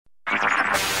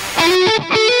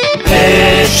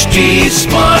HT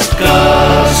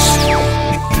Smartcast.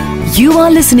 You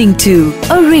are listening to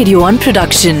a Radio 1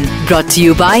 production brought to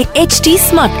you by HT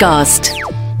Smartcast.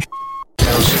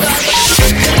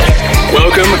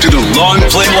 Welcome to the Long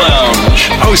Play Lounge,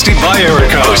 hosted by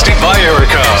Erica.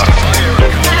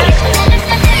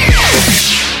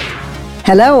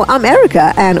 Hello, I'm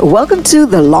Erica, and welcome to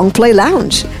the Long Play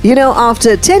Lounge. You know,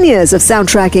 after 10 years of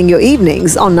soundtracking your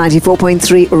evenings on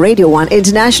 94.3 Radio 1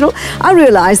 International, I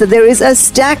realized that there is a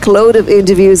stack load of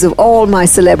interviews of all my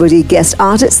celebrity guest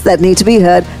artists that need to be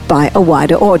heard by a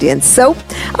wider audience. So,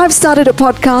 I've started a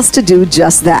podcast to do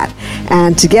just that.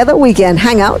 And together we can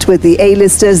hang out with the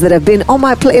A-listers that have been on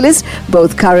my playlist,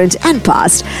 both current and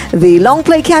past. The Long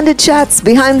Play Candid Chats,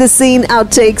 behind-the-scene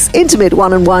outtakes, intimate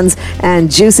one-on-ones, and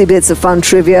juicy bits of fun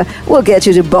trivia will get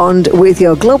you to bond with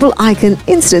your global icon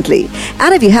instantly.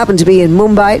 And if you happen to be in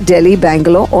Mumbai, Delhi,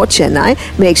 Bangalore or Chennai,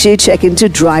 make sure you check into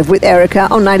Drive with Erica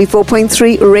on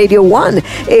 94.3 Radio 1.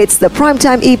 It's the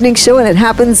primetime evening show and it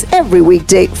happens every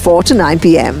weekday 4 to 9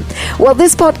 p.m. Well,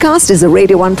 this podcast is a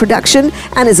Radio 1 production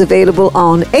and is available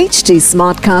on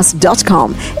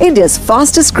htsmartcast.com, India's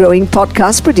fastest growing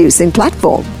podcast producing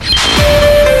platform.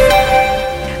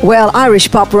 Well,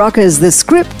 Irish pop rockers The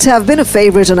Script have been a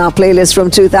favorite on our playlist from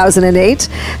 2008,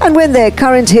 and when their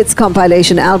current hits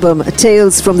compilation album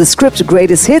Tales from the Script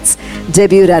Greatest Hits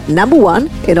debuted at number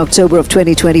 1 in October of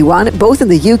 2021, both in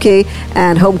the UK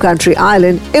and home country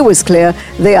Ireland, it was clear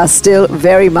they are still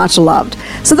very much loved.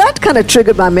 So that kind of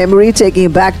triggered my memory, taking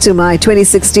it back to my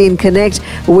 2016 connect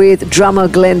with drummer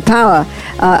Glen Power.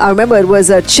 I remember it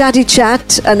was a chatty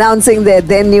chat announcing their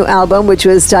then new album, which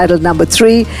was titled Number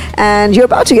 3, and you're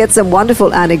about to get some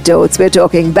wonderful anecdotes. We're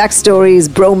talking backstories,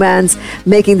 bromance,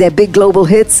 making their big global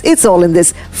hits. It's all in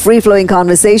this free-flowing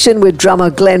conversation with drummer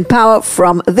Glen Power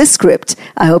from The Script.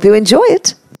 I hope you enjoy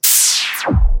it.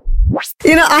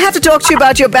 You know, I have to talk to you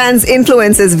about your band's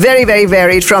influences. Very, very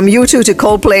varied, from U2 to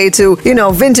Coldplay to, you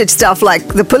know, vintage stuff like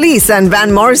The Police and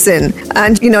Van Morrison,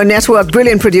 and, you know, network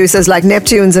brilliant producers like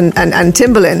Neptunes and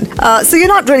Timbaland. So you're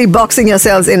not really boxing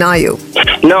yourselves in, are you?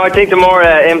 No, I think the more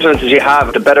influences you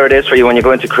have, the better it is for you when you're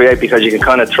going to create, because you can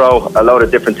kind of throw a load of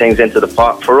different things into the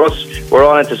pot. For us, we're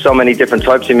all into so many different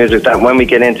types of music that when we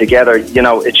get in together, you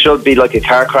know, it should be like a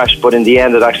car crash, but in the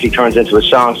end it actually turns into a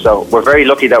song. So we're very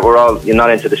lucky that we're all not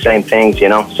into the same things, you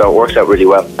know, so it works out really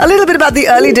well. A little bit about the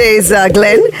early days,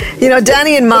 Glenn. You know,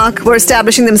 Danny and Mark were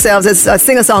establishing themselves as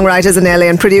singer-songwriters in LA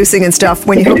and producing and stuff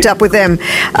when you hooked up with them.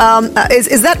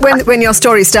 Is that when your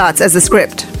story starts as The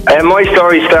Script? My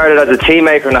story started as a tea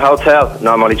maker in a hotel.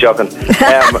 No, I'm only joking.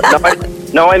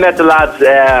 No, I met the lads.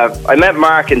 I met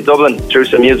Mark in Dublin through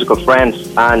some musical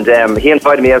friends, and he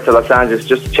invited me out to Los Angeles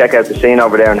just to check out the scene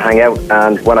over there and hang out.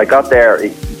 And when I got there,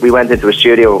 we went into a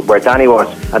studio where Danny was,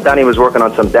 and Danny was working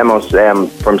on some demos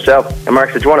for himself. And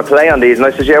Mark said, "Do you want to play on these?" And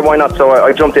I said, "Yeah, why not?" So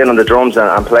I jumped in on the drums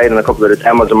and played on a couple of the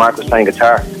demos, and Mark was playing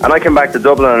guitar. And I came back to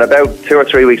Dublin, and about 2 or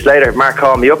 3 weeks later, Mark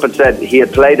called me up and said he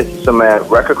had played it to some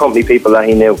record company people that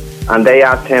he knew. And they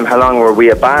asked him how long were we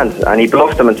a band, and he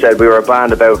bluffed them and said we were a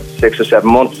band about 6 or 7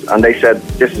 months. And they said,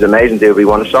 "This is amazing, dude, we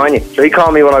want to sign you." So he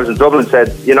called me when I was in Dublin and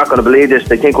said, "You're not going to believe this,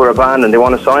 they think we're a band and they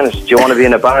want to sign us. Do you want to be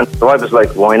in a band?" So I was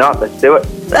like, "Why not? Let's do it."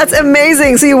 That's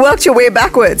amazing. So you worked your way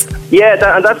backwards.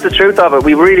 Yeah, and that's the truth of it.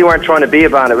 We really weren't trying to be a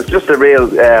band. It was just a real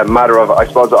matter of, I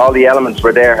suppose, all the elements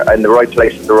were there in the right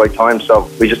place at the right time. So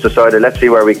we just decided, let's see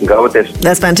where we can go with this.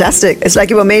 That's fantastic. It's like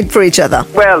you were made for each other.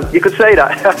 Well, you could say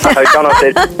that. I don't know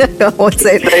if I won't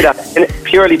say that in a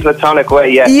purely platonic way,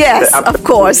 yeah. Yes, of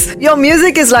course. Your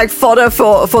music is like fodder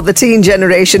for the teen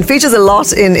generation. Features a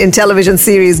lot in television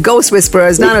series, Ghost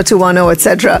Whisperers, 90210,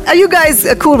 etc. Are you guys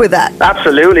cool with that?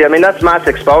 Absolutely. I mean, that's mass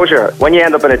exposure. When you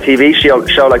end up in a TV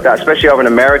show like that, especially over in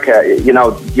America, you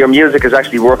know, your music is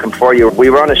actually working for you.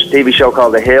 We were on a TV show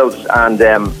called The Hills, and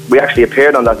we actually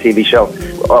appeared on that TV show.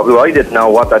 Well, I didn't know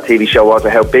what that TV show was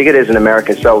or how big it is in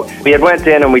America. So we had went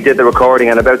in and we did the recording,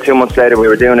 and about 2 months later we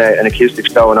were doing an acoustic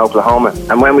show in Oklahoma.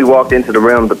 And when we walked into the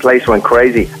room, the place went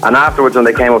crazy. And afterwards, when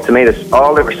they came up to meet us,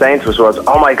 all they were saying to us was,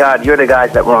 "Oh my God, you're the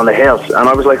guys that were on The Hills." And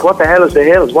I was like, "What the hell is The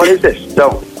Hills? What is this?"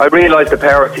 So I realised the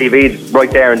power of TV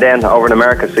right there and then over in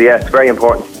America. So yeah, it's very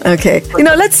important. Okay. You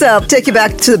know, let's take you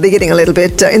back to the beginning a little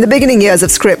bit. In the beginning years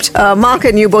of Script, Mark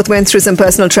and you both went through some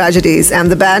personal tragedies,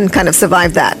 and the band kind of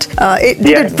survived that.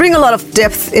 Did it bring a lot of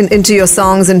depth into your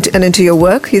songs and into your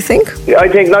work, you think? I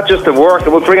think not just the work,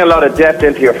 it will bring a lot of depth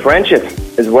into your friendship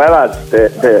as well as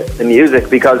the music,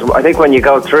 because I think when you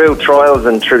go through trials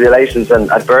and tribulations and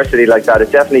adversity like that,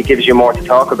 it definitely gives you more to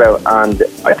talk about. And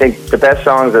I think the best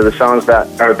songs are the songs that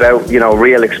are about, you know,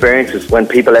 real experiences. When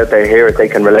people out there hear it, they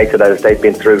can relate to that if they've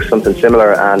been through through something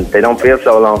similar, and they don't feel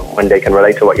so alone when they can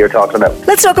relate to what you're talking about.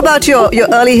 Let's talk about your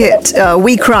early hit,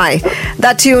 We Cry.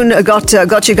 That tune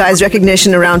got you guys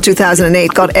recognition around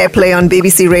 2008, got airplay on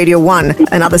BBC Radio 1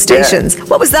 and other stations.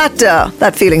 What was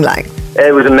that feeling like?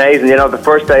 It was amazing. You know, the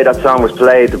first day that song was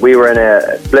played, we were in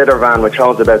a splitter van which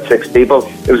holds about 6 people.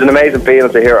 It was an amazing feeling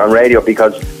to hear it on radio,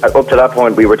 because up to that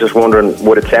point we were just wondering,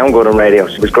 would it sound good on radio?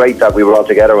 So it was great that we were all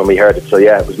together when we heard it. So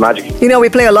yeah, it was magic. You know, we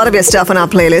play a lot of your stuff on our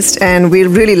playlist, and we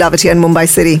really love it here in Mumbai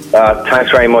City.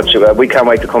 Thanks very much. We can't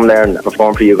wait to come there and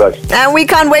perform for you guys. And we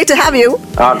can't wait to have you.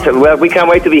 Well, we can't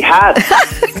wait to be had.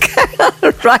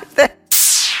 Right there.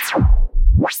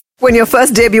 When your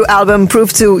first debut album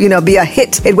proved to, be a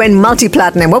hit, it went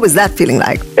multi-platinum. What was that feeling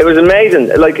like? It was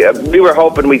amazing. Like, we were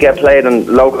hoping we'd get played on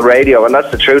local radio, and that's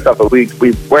the truth of it.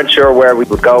 We weren't sure where we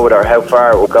would go with it or how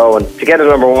far it would go. And to get a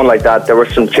number one like that, there were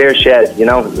some tears shed,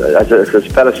 As a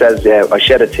fella says, I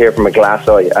shed a tear from a glass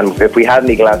eye. And if we had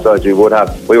any glass eyes, we would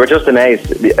have. We were just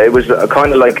amazed. It was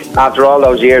kind of like, after all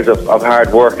those years of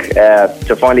hard work,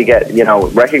 to finally get,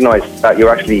 recognised that you're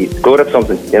actually good at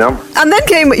something, And then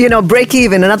came, Break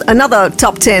Even, another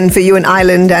top 10 for you in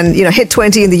Ireland, and, hit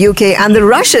 20 in the UK. And the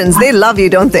Russians, they love you,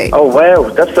 don't they? Oh, wow.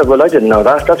 Well, I didn't know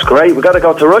that. That's great. We've got to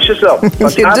go to Russia, so.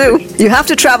 You do. You have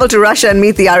to travel to Russia and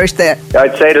meet the Irish there.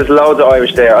 I'd say there's loads of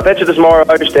Irish there. I bet you there's more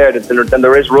Irish there than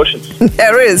there is Russians.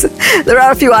 There is. There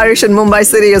are a few Irish in Mumbai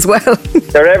City as well.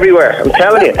 They're everywhere, I'm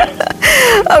telling you.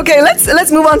 Okay,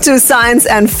 let's move on to Science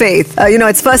and Faith.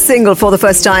 Its first single for the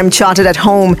first time charted at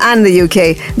home and the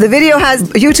UK. The video has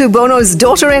U2 Bono's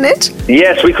daughter in it.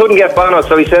 Yes, we couldn't get Bono,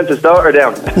 so he sent his daughter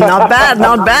down. Not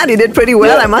bad. He did pretty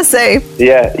well, I must say.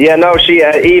 Yeah. No, she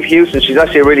Eve Houston. She's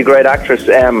actually a really great actress.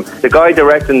 The guy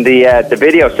directing the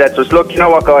video said to us, "Look, you know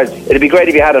what, guys? It'd be great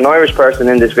if you had an Irish person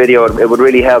in this video. It would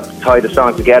really help tie the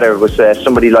song together. It was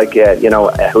somebody like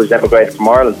who's emigrated from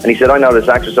Ireland." And he said, "I know this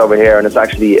actress over here, and it's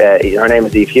actually her name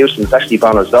is Eve Houston. It's actually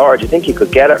Bono's daughter. Do you think you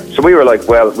could get her?" So we were like,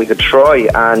 "Well, we could try."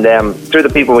 And through the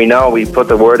people we know, we put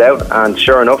the word out, and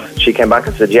sure enough, she came back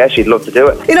and said, "Yeah, she'd love to do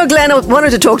it." Glenn, I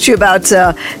wanted to talk to you about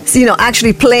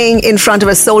actually playing in front of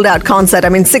a sold-out concert. I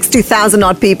mean, 60,000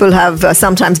 odd people have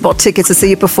sometimes bought tickets to see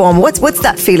you perform. What's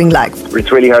that feeling like?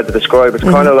 It's really hard to describe. It's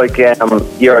kind of like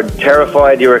you're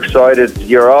terrified, you're excited,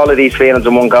 you're all of these feelings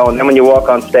in one go, and then when you walk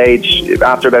on stage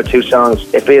after about 2 songs,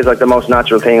 it feels like the most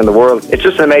natural thing in the world. It's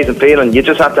just an amazing feeling. You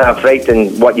just have to have faith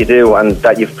in what you do and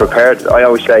that you've prepared. I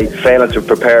always say failing to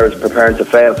prepare is preparing to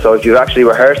fail. So if you've actually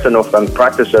rehearsed enough and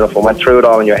practiced enough and went through it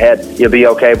all in your head, you'll be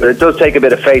okay. But it does take a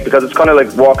bit of faith, because it's kind of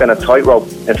like walking a tightrope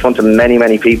in front of many,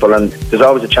 many people, and there's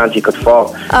always a chance you could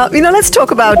fall. Let's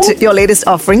talk about your latest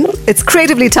offering. It's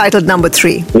creatively titled Number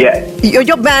 3. Yeah.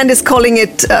 Your band is calling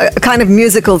it a kind of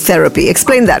musical therapy.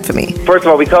 Explain that for me. First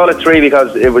of all, we call it 3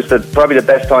 because it was probably the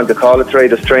best time to call it 3.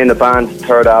 There's 3 in the band,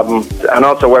 3rd album, and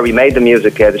also where we made the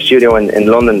music, the studio in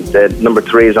London, the number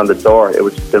 3 is on the door. It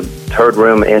was the 3rd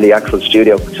room in the actual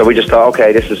studio. So we just thought,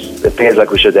 okay, it feels like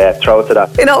we should throw it to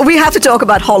that. We have to talk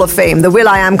about Hall of Fame, the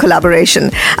Will.i.am collaboration.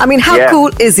 I mean, how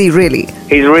cool is he really?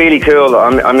 He's really cool.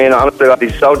 I mean, honestly,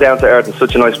 he's so down to earth and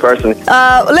such a nice person.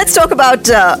 Let's talk about,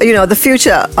 the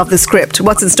future of the script.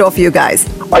 What's in store for you guys?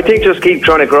 I think just keep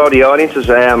trying to grow the audiences,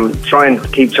 try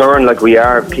and keep touring like we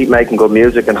are, keep making good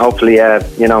music, and hopefully,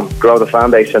 grow the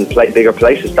fan base and play bigger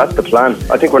places. That's the plan.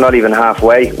 I think we're not even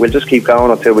halfway. We'll just keep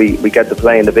going until we get to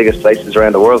play in the biggest places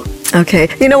around the world. Okay.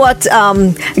 You know what,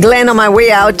 Glenn, on my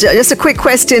way out, just a quick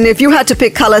question. If you had to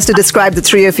pick colours to describe the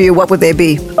 3 of you, what would they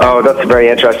be? Oh, that's a very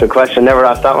interesting question. Never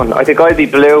asked that one. I think I'd be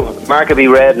blue, Mark would be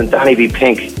red, and Danny be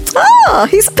pink. Oh,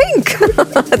 he's pink.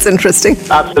 That's interesting.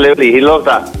 Absolutely. He loves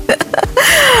that.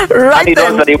 Right, and he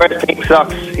does that. He wears pink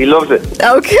socks. He loves it.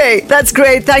 Okay, that's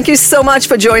great. Thank you so much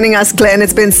for joining us, Glenn.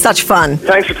 It's been such fun.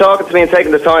 Thanks for talking to me and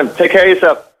taking the time. Take care of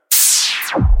yourself.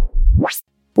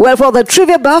 Well, for the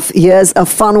trivia buff, here's a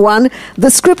fun one.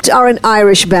 The Script are an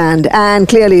Irish band and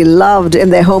clearly loved in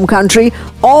their home country.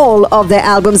 All of their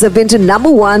albums have been to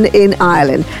number 1 in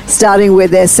Ireland, starting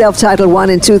with their self-titled one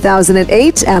in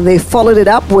 2008, and they followed it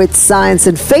up with Science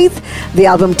and Faith, the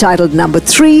album titled Number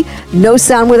 3, No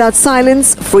Sound Without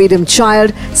Silence, Freedom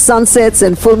Child, Sunsets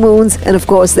and Full Moons, and of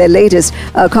course their latest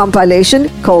compilation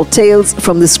called Tales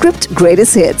from the Script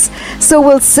Greatest Hits. So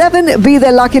will 7 be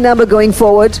their lucky number going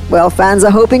forward? Well, fans are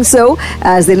hoping so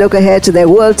as they look ahead to their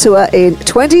world tour in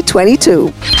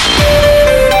 2022.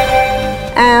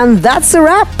 And that's a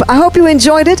wrap. I hope you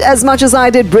enjoyed it as much as I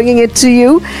did bringing it to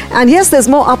you. And yes, there's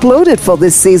more uploaded for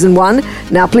this season 1.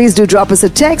 Now, please do drop us a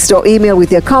text or email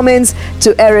with your comments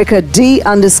to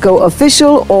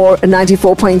EricaD_official or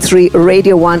 94.3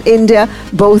 Radio 1 India,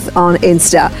 both on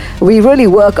Insta. We really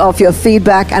work off your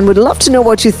feedback and would love to know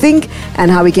what you think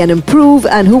and how we can improve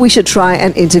and who we should try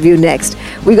and interview next.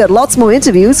 We got lots more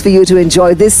interviews for you to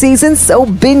enjoy this season, so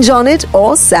binge on it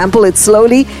or sample it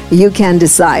slowly. You can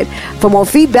decide. For more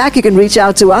feedback, you can reach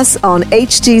out to us on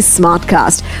HT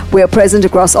Smartcast. We are present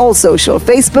across all social: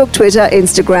 Facebook, Twitter,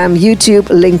 Instagram, YouTube,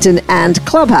 LinkedIn, and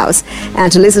Clubhouse. And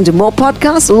to listen to more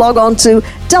podcasts, log on to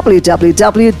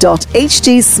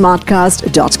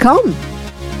www.htsmartcast.com.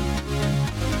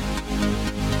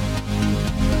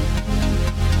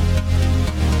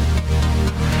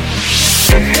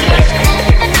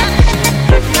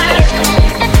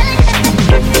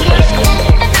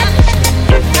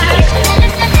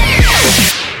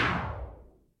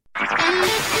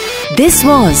 This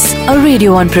was a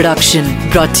Radio 1 production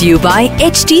brought to you by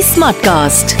HT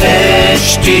Smartcast.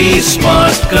 HT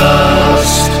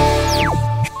Smartcast.